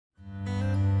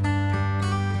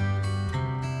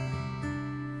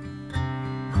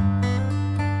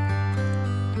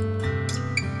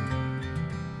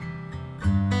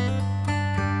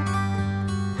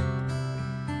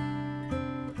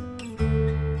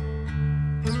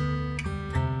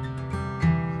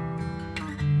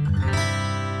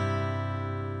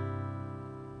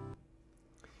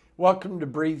Welcome to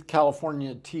Breathe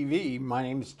California TV. My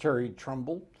name is Terry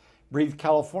Trumbull. Breathe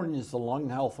California is the lung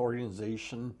health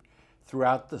organization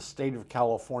throughout the state of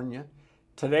California.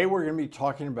 Today we're going to be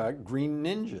talking about green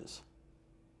ninjas.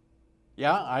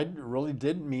 Yeah, I really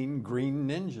did mean green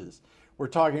ninjas. We're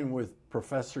talking with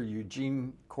Professor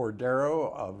Eugene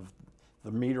Cordero of the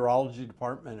meteorology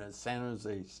department at San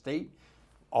Jose State.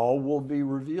 All will be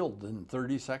revealed in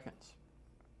 30 seconds.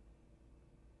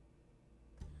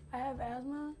 I have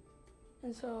asthma,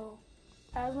 and so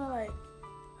asthma,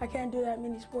 I can't do that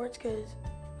many sports because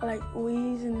I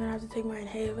wheeze and then I have to take my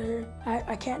inhaler.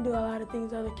 I can't do a lot of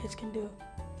things other kids can do.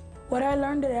 What I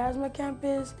learned at asthma camp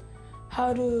is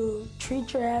how to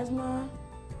treat your asthma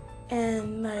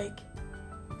and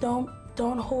don't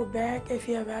hold back if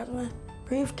you have asthma.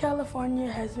 Breathe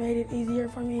California has made it easier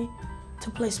for me to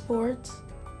play sports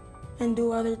and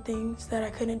do other things that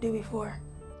I couldn't do before.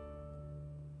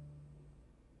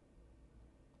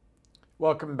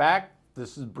 Welcome back.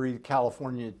 This is Breathe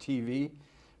California TV.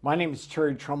 My name is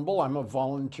Terry Trumbull. I'm a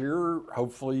volunteer.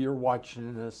 Hopefully you're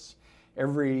watching us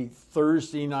every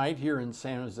Thursday night here in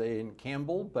San Jose and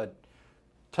Campbell, but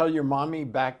tell your mommy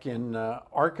back in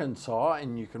Arkansas,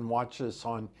 and you can watch us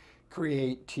on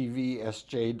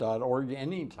createtvsj.org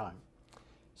anytime.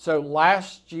 So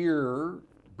last year,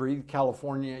 Breathe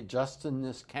California, just in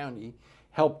this county,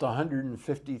 helped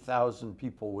 150,000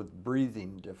 people with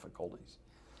breathing difficulties.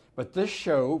 But this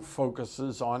show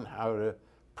focuses on how to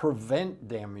prevent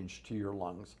damage to your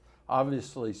lungs.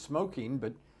 Obviously smoking,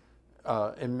 but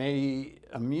it may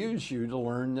amuse you to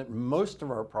learn that most of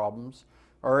our problems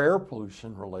are air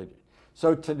pollution related.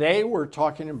 So today we're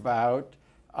talking about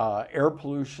air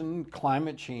pollution,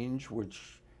 climate change,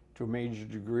 which to a major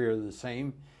degree are the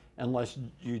same, unless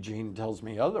Eugene tells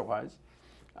me otherwise,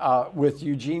 with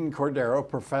Eugene Cordero,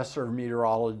 Professor of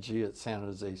Meteorology at San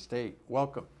Jose State.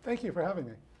 Welcome. Thank you for having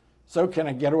me. So can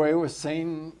I get away with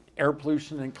saying air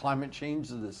pollution and climate change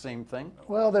are the same thing?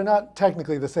 Well, they're not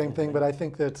technically the same thing, but I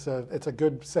think that it's a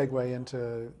good segue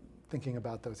into thinking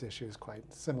about those issues quite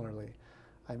similarly.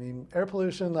 I mean, air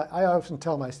pollution, I often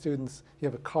tell my students, you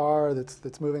have a car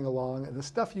that's moving along, and the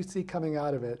stuff you see coming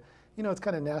out of it, you know, it's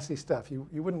kind of nasty stuff. You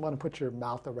wouldn't want to put your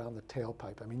mouth around the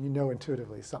tailpipe. I mean, you know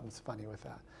intuitively something's funny with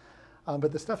that.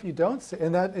 But the stuff you don't see,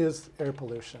 and that is air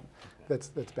pollution that's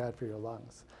bad for your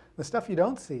lungs. The stuff you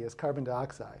don't see is carbon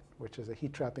dioxide, which is a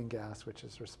heat-trapping gas, which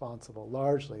is responsible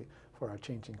largely for our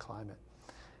changing climate.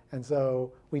 And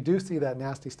so we do see that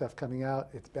nasty stuff coming out.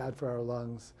 It's bad for our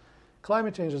lungs.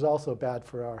 Climate change is also bad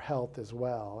for our health as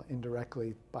well,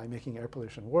 indirectly by making air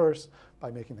pollution worse,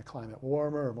 by making the climate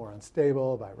warmer or more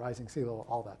unstable, by rising sea level,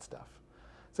 all that stuff.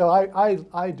 So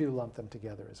I do lump them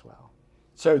together as well.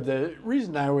 So the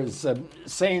reason I was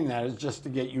saying that is just to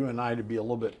get you and I to be a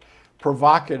little bit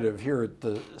provocative here at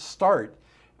the start.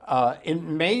 It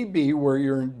may be where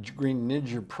your Green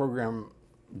Ninja program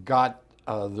got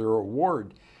their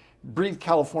award. Breathe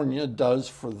California does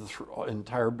for the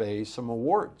entire Bay some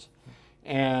awards.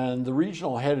 And the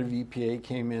regional head of EPA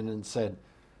came in and said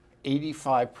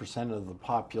 85% of the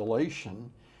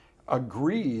population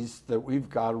agrees that we've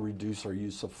got to reduce our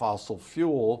use of fossil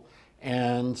fuel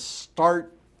and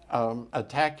start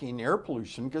attacking air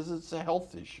pollution because it's a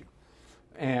health issue.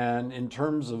 And in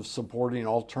terms of supporting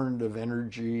alternative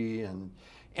energy and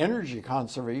energy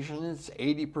conservation, it's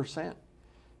 80%.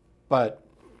 But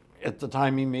at the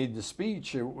time he made the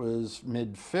speech, it was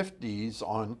mid-50s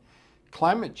on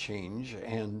climate change.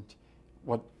 And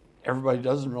what everybody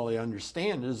doesn't really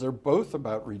understand is they're both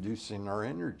about reducing our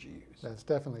energy use. That's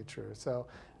definitely true. So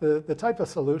the type of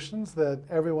solutions that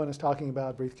everyone is talking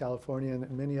about, Breathe California and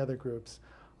many other groups,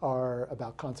 are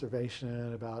about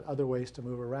conservation, about other ways to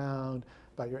move around,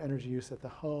 about your energy use at the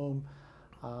home,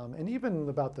 and even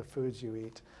about the foods you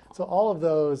eat. So all of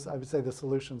those, I would say the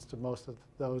solutions to most of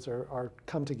those are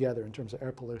come together in terms of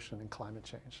air pollution and climate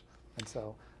change. And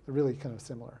so they're really kind of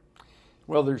similar.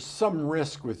 Well, there's some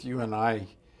risk with you and I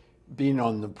being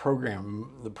on the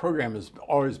program. The program has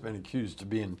always been accused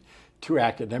of being too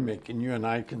academic, and you and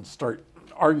I can start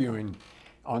arguing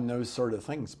on those sort of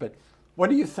things. But what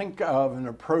do you think of an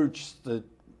approach that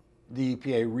the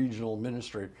EPA regional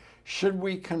administrator, should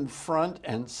we confront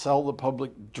and sell the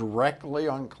public directly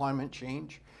on climate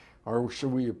change, or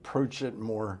should we approach it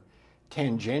more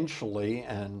tangentially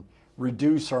and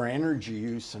reduce our energy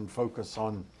use and focus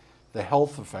on the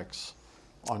health effects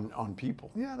on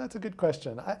people? Yeah, that's a good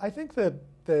question. I think that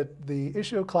the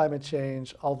issue of climate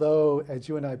change, although as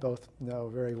you and I both know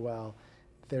very well,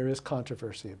 there is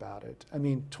controversy about it. I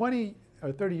mean, 20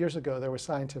 or 30 years ago, there was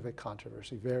scientific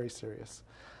controversy, very serious.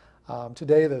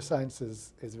 Today, the science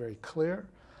is very clear,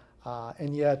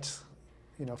 and yet,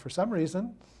 you know, for some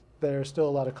reason, there's still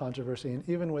a lot of controversy, and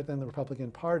even within the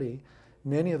Republican Party,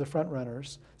 many of the front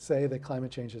runners say that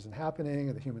climate change isn't happening,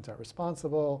 or that humans aren't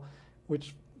responsible,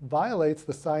 which violates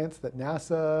the science that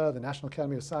NASA, the National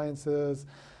Academy of Sciences,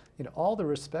 all the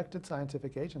respected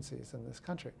scientific agencies in this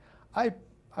country.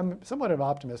 I'm somewhat of an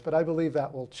optimist, but I believe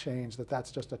that will change, that's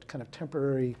just a kind of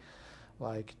temporary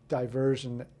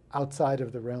diversion outside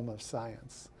of the realm of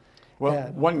science.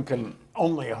 Well, one can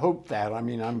only hope that. I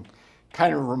mean, I'm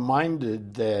kind of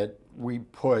reminded that we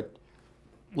put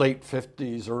late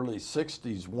 50s, early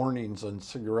 60s warnings on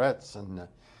cigarettes, and the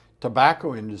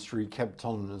tobacco industry kept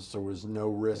telling us there was no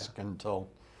risk until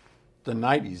the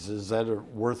 90s. Is that a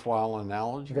worthwhile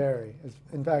analogy? Very.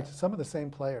 In fact, some of the same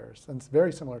players, and it's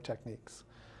very similar techniques.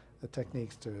 The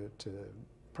techniques to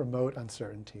promote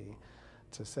uncertainty,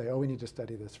 to say, oh, we need to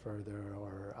study this further,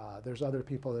 or there's other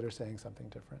people that are saying something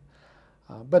different.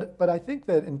 But I think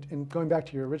that in going back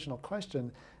to your original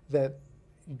question, that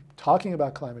talking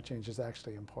about climate change is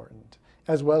actually important,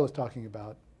 as well as talking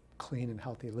about clean and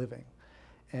healthy living.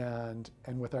 And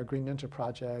with our Green Ninja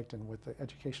project and with the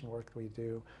education work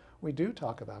we do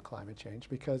talk about climate change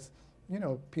because,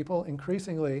 people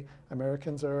increasingly,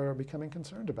 Americans are becoming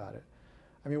concerned about it.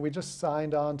 I mean, we just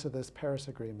signed on to this Paris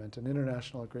Agreement, an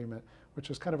international agreement, which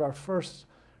was kind of our first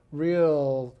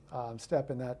real step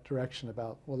in that direction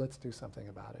about, well, let's do something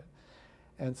about it.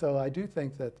 And so I do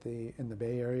think that in the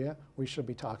Bay Area, we should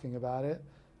be talking about it,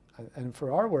 and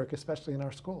for our work, especially in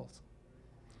our schools.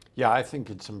 Yeah, I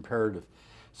think it's imperative.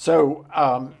 So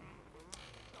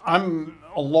I'm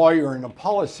a lawyer and a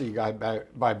policy guy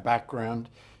by background.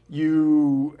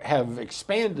 You have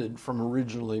expanded from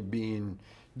originally being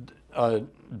a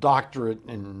doctorate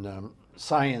in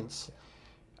science.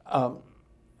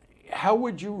 How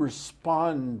would you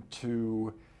respond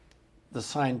to the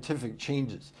scientific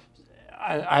changes?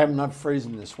 I am not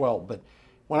phrasing this well, but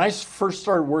when I first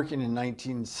started working in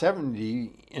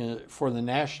 1970 for the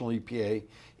National EPA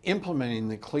implementing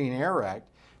the Clean Air Act,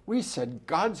 we said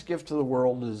God's gift to the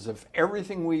world is if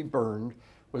everything we burned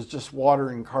was just water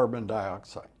and carbon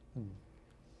dioxide.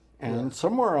 And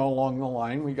somewhere along the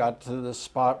line, we got to the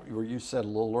spot where you said a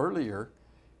little earlier,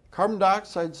 carbon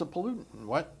dioxide's a pollutant.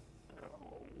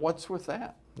 What's with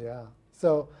that? Yeah.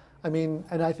 So, I mean,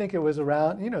 and I think it was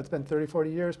around, it's been 30, 40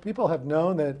 years. People have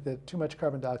known that too much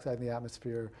carbon dioxide in the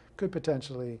atmosphere could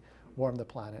potentially warm the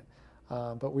planet.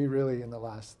 But we really, in the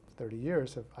last 30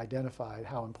 years, have identified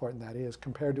how important that is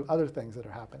compared to other things that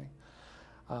are happening.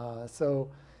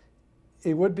 So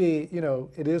it would be,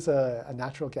 it is a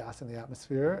natural gas in the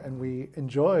atmosphere, and we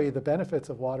enjoy the benefits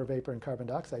of water vapor and carbon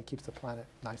dioxide. It keeps the planet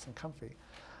nice and comfy.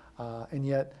 And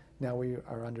yet, now we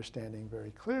are understanding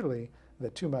very clearly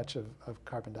that too much of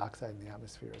carbon dioxide in the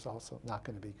atmosphere is also not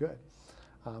going to be good.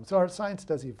 So our science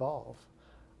does evolve.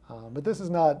 But this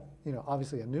is not,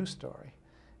 obviously a new story.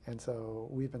 And so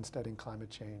we've been studying climate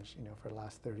change, for the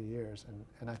last 30 years,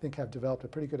 and I think have developed a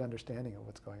pretty good understanding of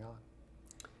what's going on.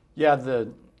 Yeah,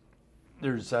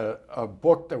 there's a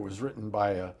book that was written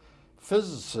by a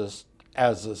physicist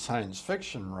as a science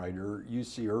fiction writer,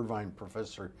 UC Irvine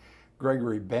professor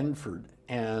Gregory Benford,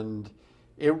 and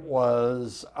it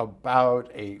was about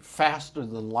a faster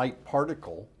than light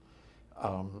particle,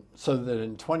 so that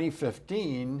in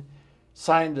 2015,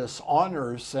 scientists on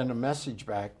Earth sent a message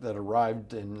back that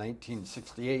arrived in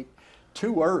 1968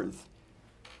 to Earth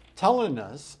telling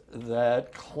us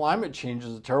that climate change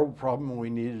is a terrible problem and we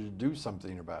needed to do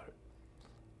something about it.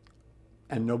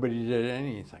 And nobody did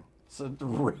anything. So to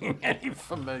ring any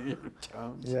familiar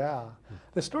tones. Yeah.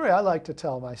 The story I like to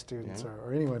tell my students,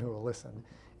 or anyone who will listen,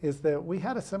 is that we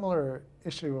had a similar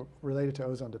issue related to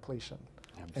ozone depletion.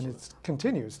 Absolutely. And it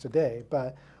continues today,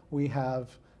 but we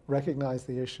have recognized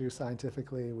the issue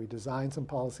scientifically, we designed some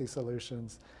policy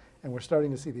solutions, and we're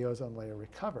starting to see the ozone layer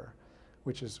recover,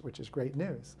 which is great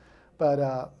news.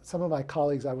 But some of my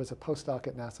colleagues, I was a postdoc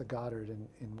at NASA Goddard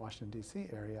in Washington, D.C.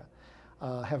 area,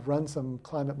 have run some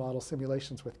climate model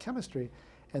simulations with chemistry,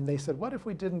 and they said, what if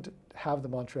we didn't have the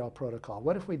Montreal Protocol?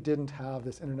 What if we didn't have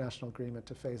this international agreement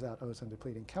to phase out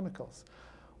ozone-depleting chemicals?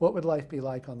 What would life be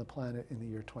like on the planet in the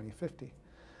year 2050?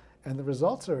 And the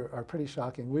results are pretty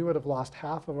shocking. We would have lost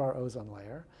half of our ozone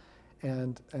layer,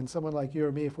 and someone like you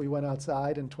or me, if we went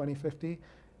outside in 2050,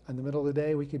 in the middle of the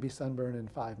day, we could be sunburned in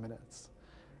 5 minutes.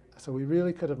 So we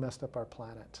really could have messed up our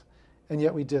planet. And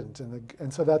yet we didn't.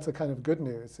 And so that's the kind of good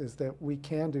news, is that we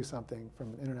can do something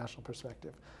from an international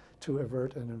perspective to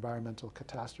avert an environmental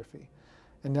catastrophe.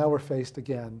 And now we're faced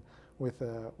again with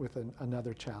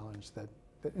another challenge that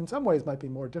in some ways might be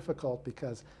more difficult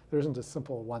because there isn't a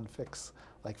simple one fix,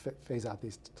 like phase out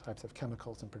these types of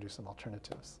chemicals and produce some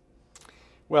alternatives.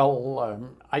 Well,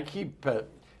 I keep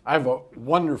I have a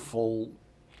wonderful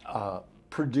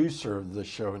producer of the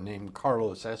show named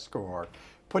Carlos Escobar,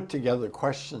 put together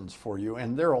questions for you,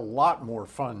 and they're a lot more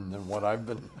fun than what I've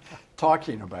been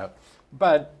talking about.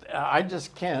 But I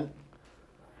just can't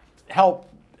help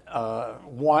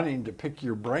wanting to pick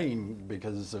your brain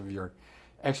because of your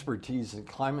expertise in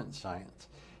climate science.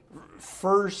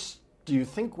 First, do you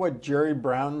think what Jerry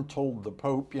Brown told the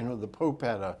Pope, you know, the Pope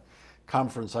had a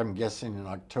conference, I'm guessing in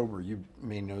October, you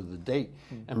may know the date,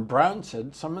 and Brown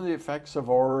said some of the effects have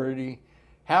already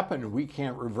happened. We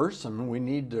can't reverse them, and we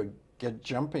need to get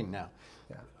jumping now.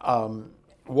 Yeah.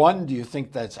 One, do you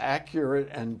think that's accurate?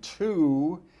 And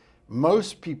two,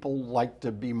 most people like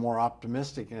to be more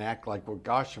optimistic and act like, well,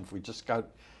 gosh, if we just got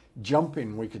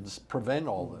jumping, we could prevent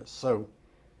all this. So,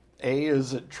 A,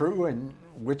 is it true, and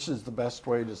which is the best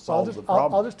way to solve the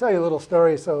problem? I'll just tell you a little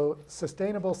story. So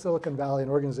Sustainable Silicon Valley, an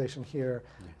organization here,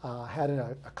 had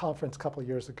a conference a couple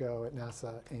years ago at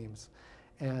NASA Ames.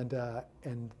 And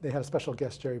they had a special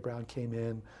guest, Jerry Brown, came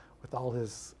in with all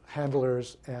his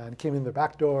handlers and came in the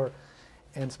back door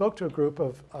and spoke to a group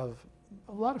of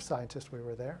a lot of scientists. We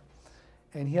were there.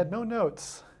 And he had no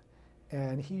notes.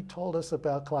 And he told us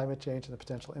about climate change and the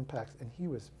potential impacts. And he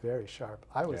was very sharp.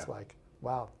 I was like,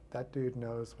 wow, that dude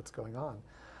knows what's going on.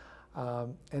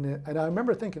 And I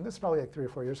remember thinking, this is probably like 3 or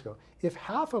 4 years ago, if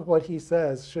half of what he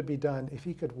says should be done, if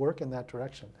he could work in that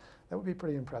direction, that would be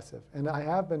pretty impressive. And I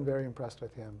have been very impressed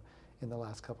with him in the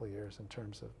last couple of years in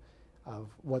terms of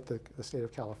what the state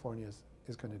of California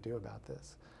is going to do about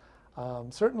this.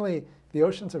 Certainly, the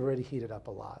oceans have already heated up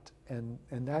a lot, and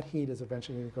that heat is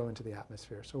eventually going to go into the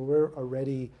atmosphere. So we're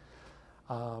already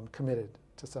committed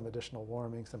to some additional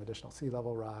warming, some additional sea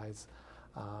level rise.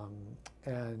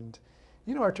 And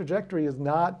you know, our trajectory is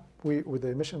not, with the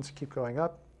emissions keep going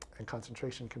up and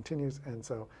concentration continues, and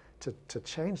so to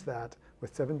change that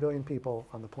with 7 billion people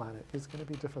on the planet is going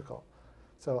to be difficult.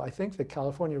 So I think that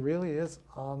California really is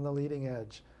on the leading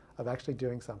edge of actually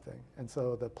doing something. And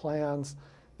so the plans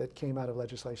that came out of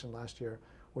legislation last year,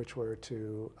 which were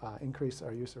to increase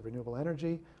our use of renewable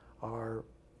energy, are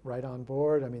right on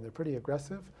board. I mean, they're pretty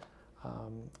aggressive.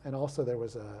 And also there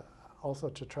was also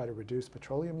to try to reduce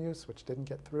petroleum use, which didn't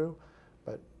get through,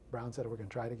 but Brown said we're going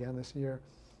to try it again this year.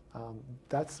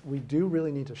 We do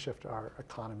really need to shift our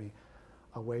economy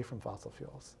away from fossil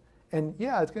fuels. And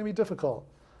yeah, it's going to be difficult,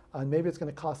 and maybe it's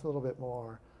going to cost a little bit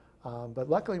more, but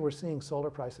luckily we're seeing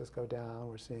solar prices go down,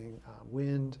 we're seeing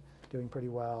wind doing pretty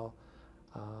well,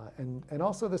 and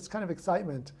also this kind of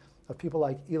excitement of people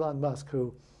like Elon Musk,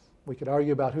 who we could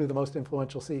argue about who the most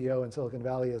influential CEO in Silicon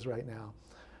Valley is right now,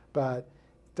 but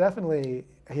definitely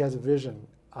he has a vision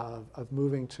of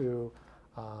moving to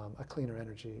a cleaner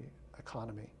energy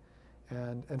economy.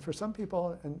 And for some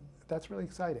people, and that's really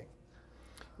exciting.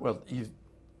 Well,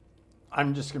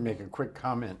 I'm just going to make a quick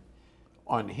comment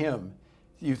on him.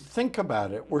 You think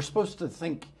about it, we're supposed to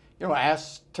think, you know,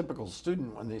 ask typical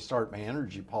student when they start my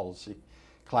energy policy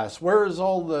class, where is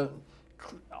all the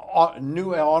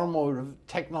new automotive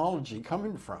technology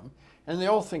coming from? And they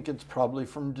all think it's probably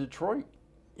from Detroit,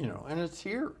 you know, and it's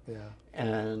here. Yeah.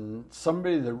 And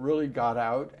somebody that really got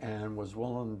out and was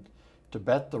willing to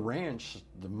bet the ranch,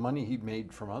 the money he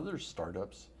made from other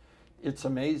startups, it's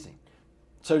amazing.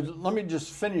 So let me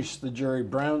just finish the Jerry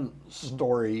Brown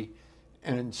story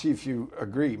and see if you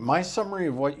agree. My summary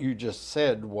of what you just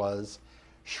said was,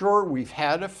 sure, we've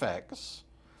had effects,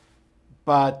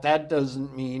 but that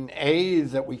doesn't mean, A,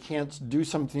 that we can't do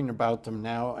something about them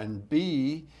now, and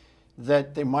B,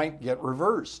 that they might get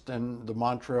reversed. And the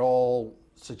Montreal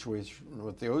situation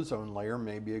with the ozone layer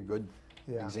may be a good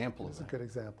example of that. It's a good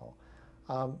example.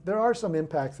 There are some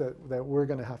impacts that we're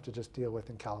going to have to just deal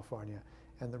with in California,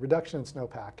 and the reduction in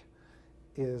snowpack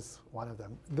is one of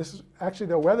them. This is actually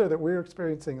the weather that we're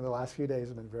experiencing in the last few days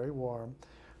has been very warm.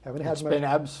 It's been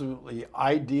absolutely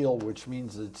ideal, which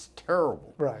means it's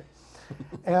terrible. Right.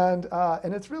 And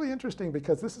it's really interesting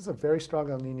because this is a very strong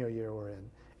El Nino year we're in.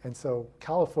 And so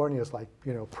California is like,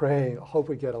 you know, praying, hope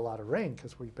we get a lot of rain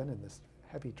because we've been in this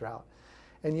heavy drought.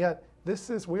 And yet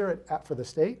for the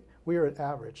state, we are at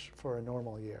average for a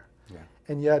normal year. Yeah.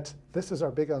 And yet this is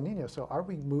our big El Nino. So are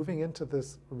we moving into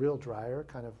this real drier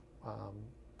kind of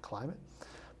climate?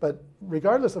 But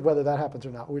regardless of whether that happens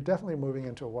or not, we're definitely moving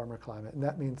into a warmer climate. And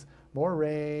that means more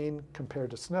rain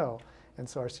compared to snow. And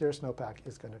so our Sierra snowpack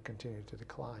is going to continue to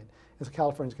decline. And so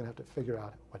California's going to have to figure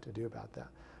out what to do about that.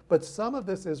 But some of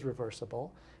this is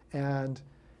reversible. And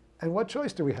what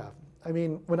choice do we have? I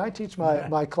mean, when I teach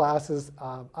my classes,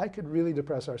 I could really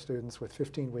depress our students with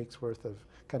 15 weeks worth of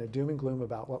kind of doom and gloom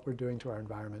about what we're doing to our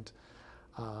environment.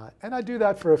 And I do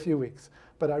that for a few weeks.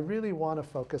 But I really want to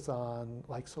focus on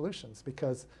like solutions,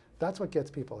 because that's what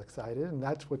gets people excited, and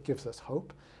that's what gives us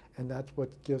hope, and that's what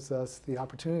gives us the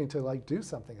opportunity to like do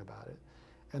something about it.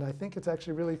 And I think it's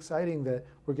actually really exciting that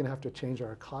we're going to have to change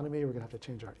our economy, we're going to have to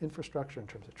change our infrastructure in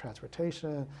terms of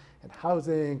transportation and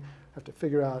housing, have to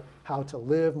figure out how to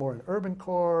live more in urban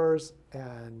cores,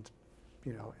 and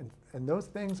and those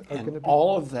things are going to be,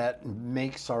 all of that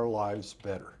makes our lives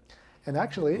better. and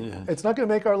actually, it's not going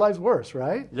to make our lives worse,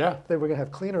 right? Yeah. That we're going to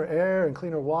have cleaner air and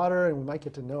cleaner water, and we might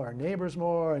get to know our neighbors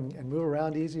more and move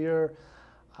around easier.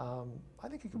 I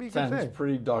think it could be a good Sounds thing.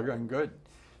 pretty doggone good.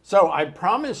 So I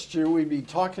promised you we'd be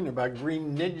talking about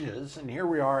green ninjas, and here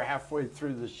we are halfway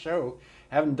through the show,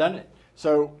 haven't done it.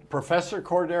 So Professor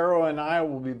Cordero and I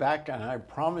will be back, and I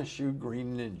promise you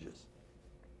green ninjas.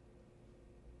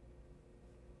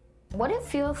 What it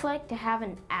feels like to have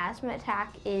an asthma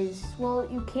attack is, well,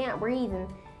 you can't breathe and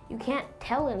you can't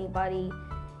tell anybody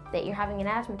that you're having an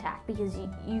asthma attack because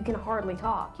you can hardly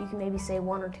talk. You can maybe say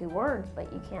 1 or 2 words,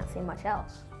 but you can't say much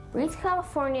else. Reach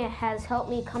California has helped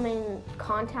me come in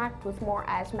contact with more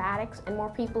asthmatics and more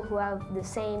people who have the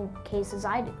same case as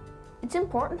I do. It's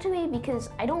important to me because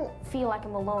I don't feel like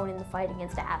I'm alone in the fight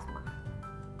against asthma.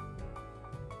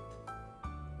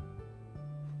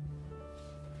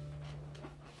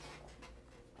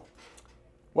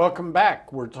 Welcome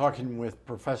back. We're talking with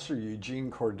Professor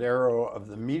Eugene Cordero of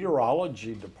the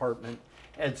Meteorology Department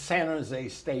at San Jose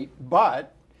State,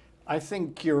 but I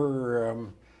think your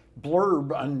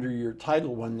blurb under your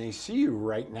title, When They See You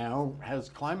Right Now, has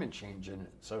climate change in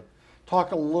it. So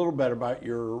talk a little bit about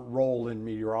your role in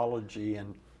meteorology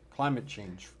and climate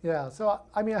change. Yeah, so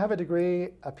I mean, I have a degree,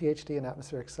 a PhD in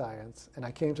atmospheric science, and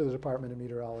I came to the Department of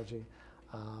Meteorology,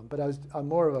 but I'm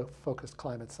more of a focused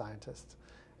climate scientist.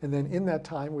 And then in that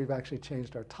time, we've actually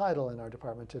changed our title in our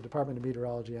department to Department of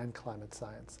Meteorology and Climate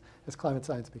Science, as climate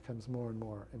science becomes more and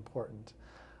more important.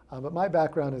 But my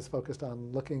background is focused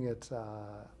on looking at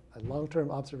long-term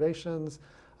observations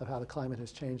of how the climate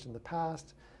has changed in the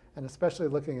past, and especially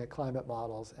looking at climate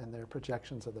models and their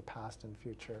projections of the past and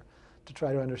future to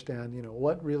try to understand,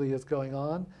 what really is going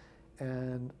on,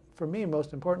 and for me,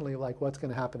 most importantly, like what's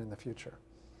going to happen in the future.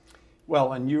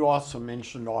 Well, and you also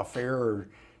mentioned off air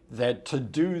that to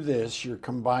do this, you're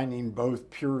combining both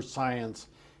pure science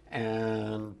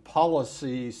and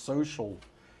policy, social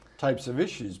types of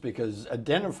issues, because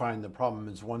identifying the problem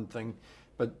is one thing,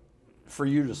 but for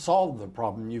you to solve the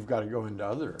problem, you've got to go into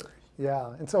other areas.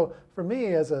 Yeah, and so for me,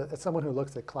 as someone who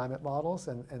looks at climate models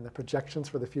and the projections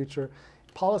for the future,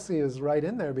 policy is right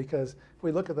in there, because if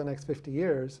we look at the next 50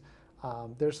 years,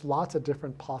 there's lots of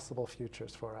different possible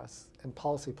futures for us, and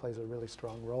policy plays a really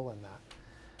strong role in that.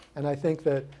 And I think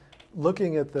that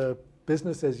looking at the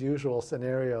business as usual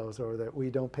scenarios, or that we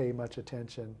don't pay much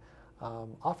attention,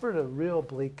 offered a real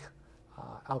bleak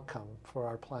outcome for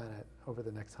our planet over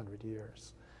the next 100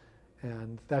 years.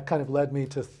 And that kind of led me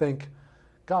to think,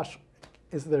 gosh,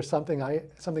 is there something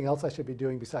else I should be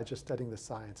doing besides just studying the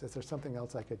science? Is there something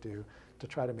else I could do to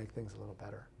try to make things a little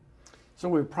better? So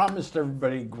we promised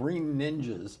everybody green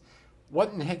ninjas.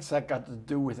 What in the heck's that got to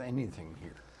do with anything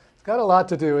here? It's got a lot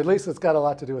to do, at least it's got a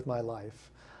lot to do with my life.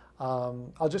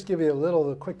 I'll just give you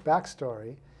a quick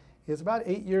backstory. It's about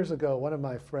 8 years ago, one of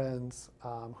my friends,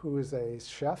 who is a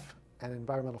chef and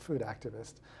environmental food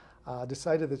activist,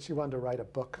 decided that she wanted to write a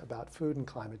book about food and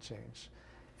climate change.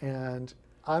 And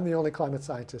I'm the only climate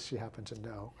scientist she happened to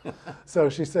know. So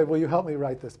she said, will you help me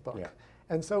write this book? Yeah.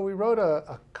 And so we wrote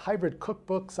a hybrid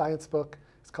cookbook, science book.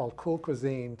 It's called Cool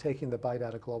Cuisine, Taking the Bite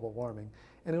Out of Global Warming.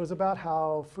 And it was about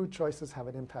how food choices have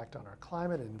an impact on our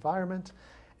climate and environment,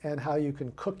 and how you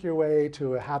can cook your way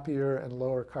to a happier and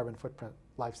lower carbon footprint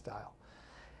lifestyle.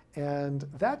 And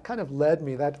that kind of led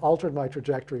me, that altered my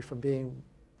trajectory from being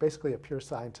basically a pure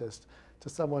scientist to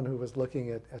someone who was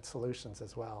looking at solutions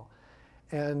as well.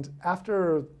 And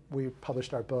after we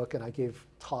published our book and I gave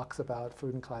talks about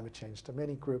food and climate change to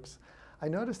many groups, I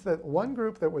noticed that one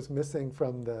group that was missing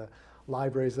from the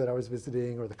libraries that I was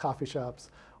visiting or the coffee shops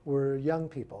were young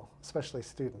people, especially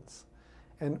students.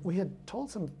 And we had told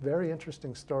some very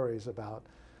interesting stories about,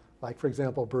 like, for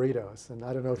example, burritos. And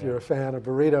I don't know if you're a fan of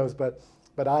burritos,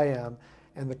 but I am,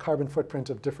 and the carbon footprint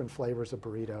of different flavors of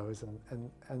burritos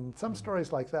and some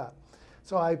stories like that.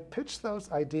 So I pitched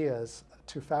those ideas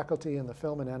to faculty in the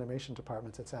film and animation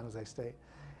departments at San Jose State,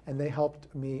 and they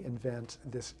helped me invent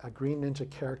a Green Ninja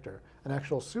character, an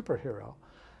actual superhero,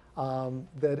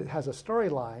 that it has a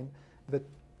storyline that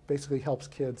basically helps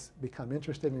kids become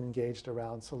interested and engaged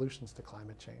around solutions to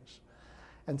climate change.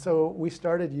 And so we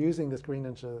started using this Green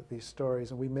Ninja, these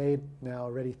stories, and we made now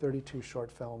already 32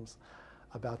 short films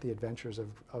about the adventures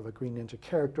of a Green Ninja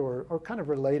character or kind of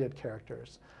related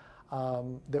characters.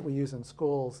 that we use in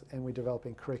schools, and we're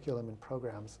developing curriculum and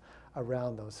programs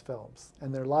around those films.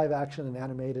 And they're live action and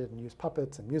animated and use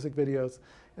puppets and music videos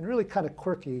and really kind of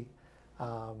quirky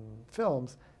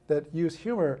films that use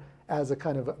humor as a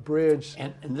kind of a bridge.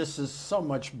 And this is so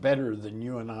much better than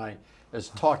you and I as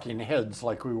talking heads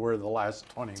like we were the last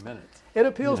 20 minutes. It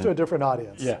appeals to a different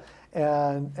audience. Yeah.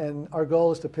 And our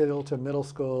goal is to appeal to middle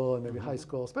school and maybe high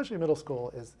school, especially middle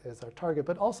school is our target,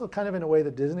 but also kind of in a way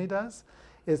that Disney does,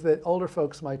 is that older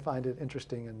folks might find it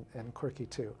interesting and quirky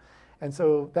too. And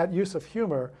so that use of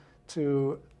humor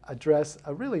to address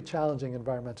a really challenging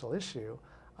environmental issue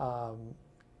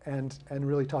and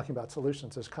really talking about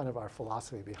solutions is kind of our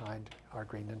philosophy behind our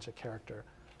Green Ninja character.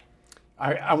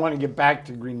 I want to get back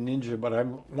to Green Ninja, but I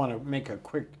want to make a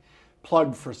quick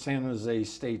plug for San Jose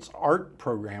State's art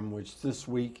program, which this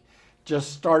week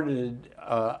just started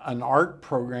an art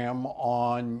program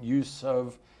on use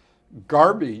of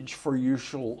garbage for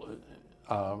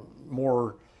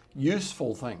more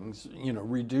useful things,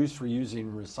 reduce,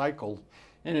 reusing, recycled.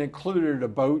 And it included a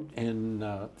boat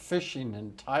in fishing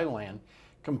in Thailand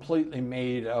completely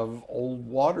made of old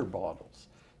water bottles.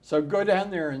 So go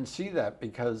down there and see that,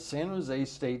 because San Jose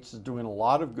State is doing a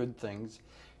lot of good things.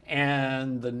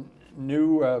 And the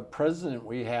new president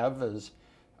we have has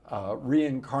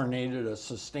reincarnated a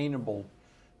sustainable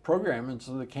program, and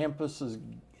so the campus is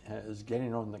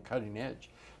getting on the cutting edge.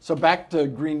 So back to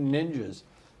Green Ninjas.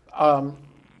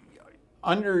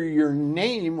 Under your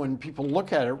name, when people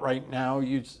look at it right now,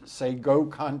 you say, go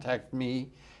contact me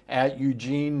at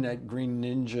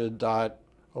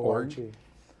eugene@greenninja.org.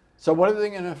 So what are they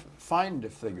going to find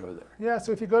if they go there? Yeah,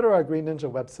 so if you go to our Green Ninja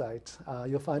website,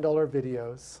 you'll find all our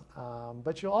videos,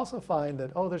 but you'll also find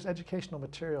that, there's educational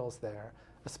materials there,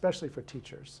 especially for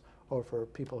teachers or for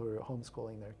people who are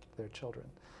homeschooling their children.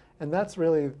 And that's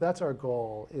our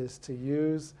goal, is to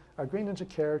use our Green Ninja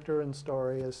character and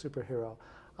story as superhero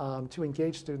to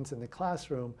engage students in the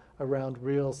classroom around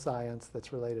real science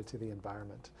that's related to the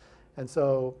environment. And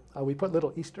so we put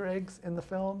little Easter eggs in the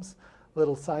films,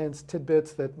 little science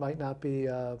tidbits that might not be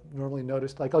normally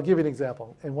noticed. Like, I'll give you an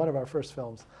example. In one of our first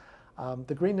films,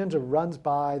 the Green Ninja runs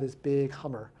by this big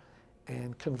Hummer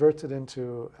and converts it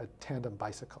into a tandem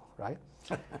bicycle, right?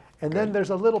 And then there's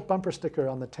a little bumper sticker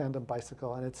on the tandem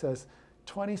bicycle, and it says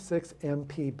 26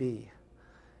 mpb.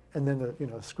 And then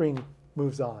the screen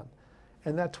moves on.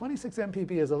 And that 26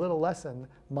 mpb is a little lesson,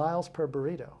 miles per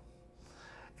burrito.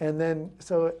 And then,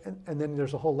 and then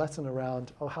there's a whole lesson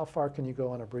around, how far can you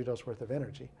go on a burrito's worth of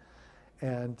energy?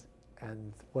 And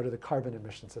what are the carbon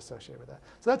emissions associated with that?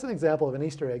 So that's an example of an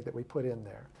Easter egg that we put in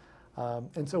there.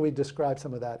 And so we describe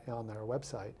some of that on our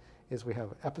website. Is we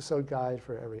have an episode guide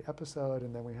for every episode,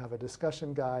 and then we have a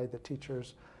discussion guide that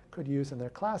teachers could use in their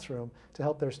classroom to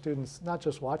help their students not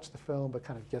just watch the film, but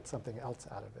kind of get something else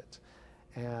out of it.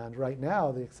 And right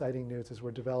now, the exciting news is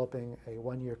we're developing a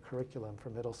one-year curriculum for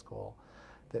middle school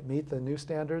that meet the new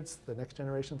standards, the next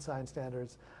generation science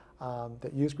standards,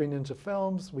 that use Green Ninja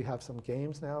films. We have some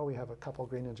games now. We have a couple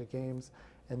Green Ninja games,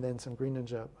 and then some Green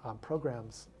Ninja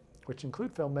programs, which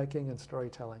include filmmaking and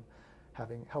storytelling,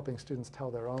 helping students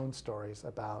tell their own stories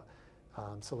about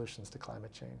solutions to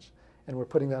climate change. And we're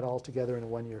putting that all together in a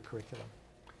one-year curriculum.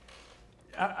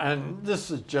 And this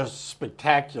is just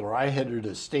spectacular. I headed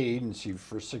a state agency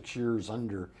for 6 years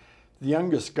under the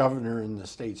youngest governor in the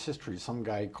state's history, some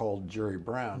guy called Jerry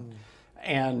Brown.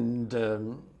 And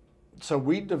so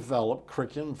we developed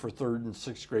curriculum for 3rd and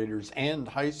 6th graders and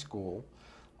high school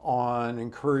on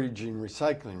encouraging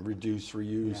recycling, reduce,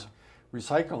 reuse,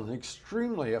 recycling.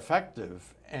 Extremely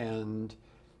effective. And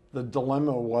the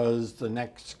dilemma was the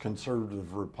next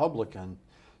conservative Republican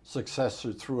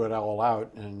successor threw it all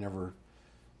out and it never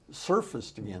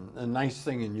surfaced again. The nice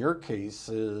thing in your case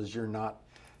is you're not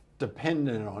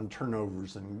dependent on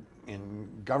turnovers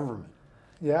in government.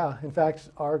 Yeah, in fact,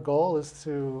 our goal is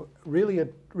to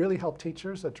really help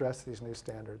teachers address these new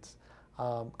standards.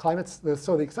 So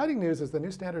the exciting news is the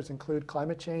new standards include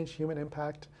climate change, human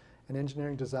impact, and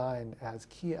engineering design as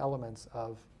key elements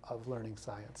of learning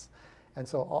science. And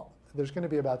so there's going to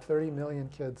be about 30 million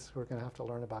kids who are going to have to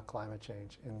learn about climate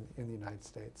change in the United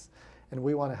States. And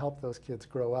we want to help those kids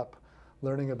grow up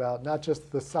learning about not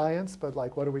just the science, but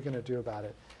like, what are we going to do about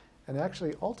it? And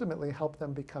actually ultimately help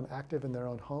them become active in their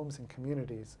own homes and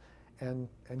communities, and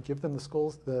give them the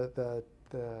schools, the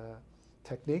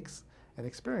techniques and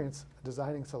experience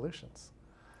designing solutions.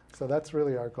 So that's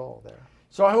really our goal there.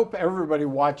 So I hope everybody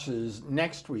watches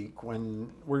next week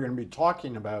when we're going to be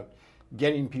talking about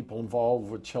getting people involved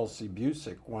with Chelsea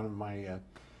Busick, one of my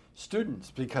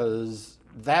students, because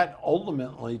that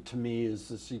ultimately to me is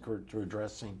the secret to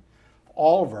addressing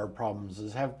all of our problems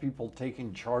is have people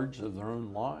taking charge of their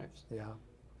own lives. Yeah.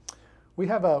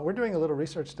 We're doing a little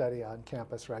research study on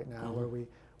campus right now where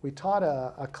we taught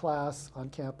a class on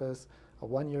campus, a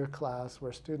one-year class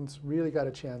where students really got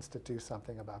a chance to do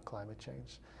something about climate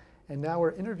change. And now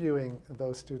we're interviewing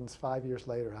those students 5 years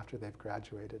later after they've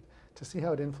graduated to see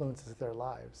how it influences their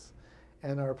lives.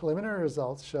 And our preliminary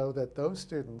results show that those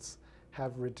students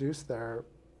have reduced their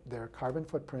carbon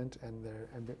footprint and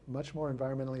they're much more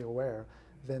environmentally aware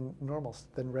than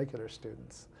regular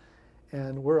students.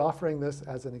 And we're offering this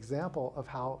as an example of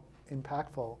how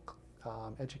impactful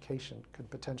education could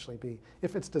potentially be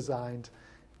if it's designed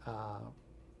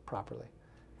properly,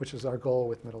 which is our goal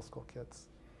with middle school kids.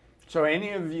 So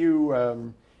any of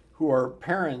you who are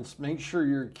parents, make sure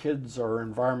your kids are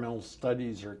environmental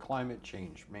studies or climate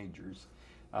change majors,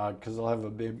 because they'll have a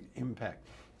big impact.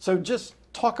 So just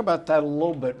talk about that a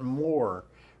little bit more.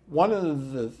 One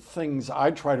of the things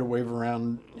I try to wave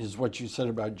around is what you said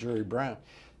about Jerry Brown.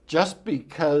 Just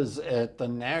because at the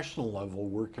national level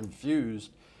we're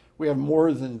confused, we have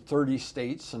more than 30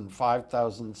 states and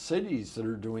 5,000 cities that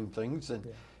are doing things, and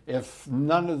if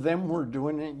none of them were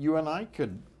doing it, you and I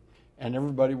could, and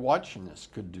everybody watching this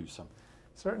could do something.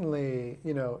 Certainly,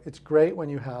 you know, it's great when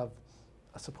you have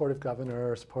a supportive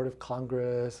governor, a supportive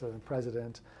Congress, or a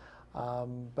president,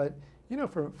 but you know,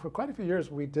 for quite a few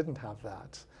years we didn't have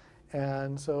that,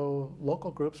 and so local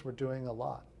groups were doing a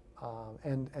lot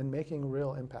and making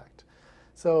real impact.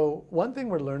 So one thing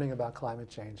we're learning about climate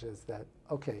change is that,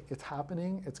 okay, it's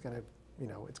happening, it's going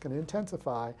to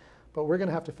intensify, but we're going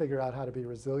to have to figure out how to be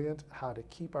resilient, how to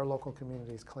keep our local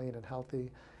communities clean and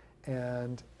healthy,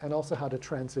 and also how to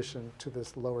transition to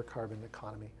this lower carbon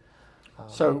economy.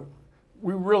 So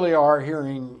we really are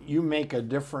hearing you make a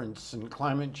difference in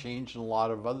climate change and a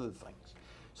lot of other things.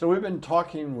 So we've been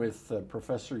talking with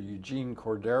Professor Eugene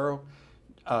Cordero,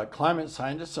 climate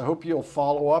scientist. I hope you'll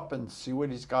follow up and see what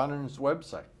he's got on his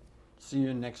website. See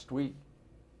you next week.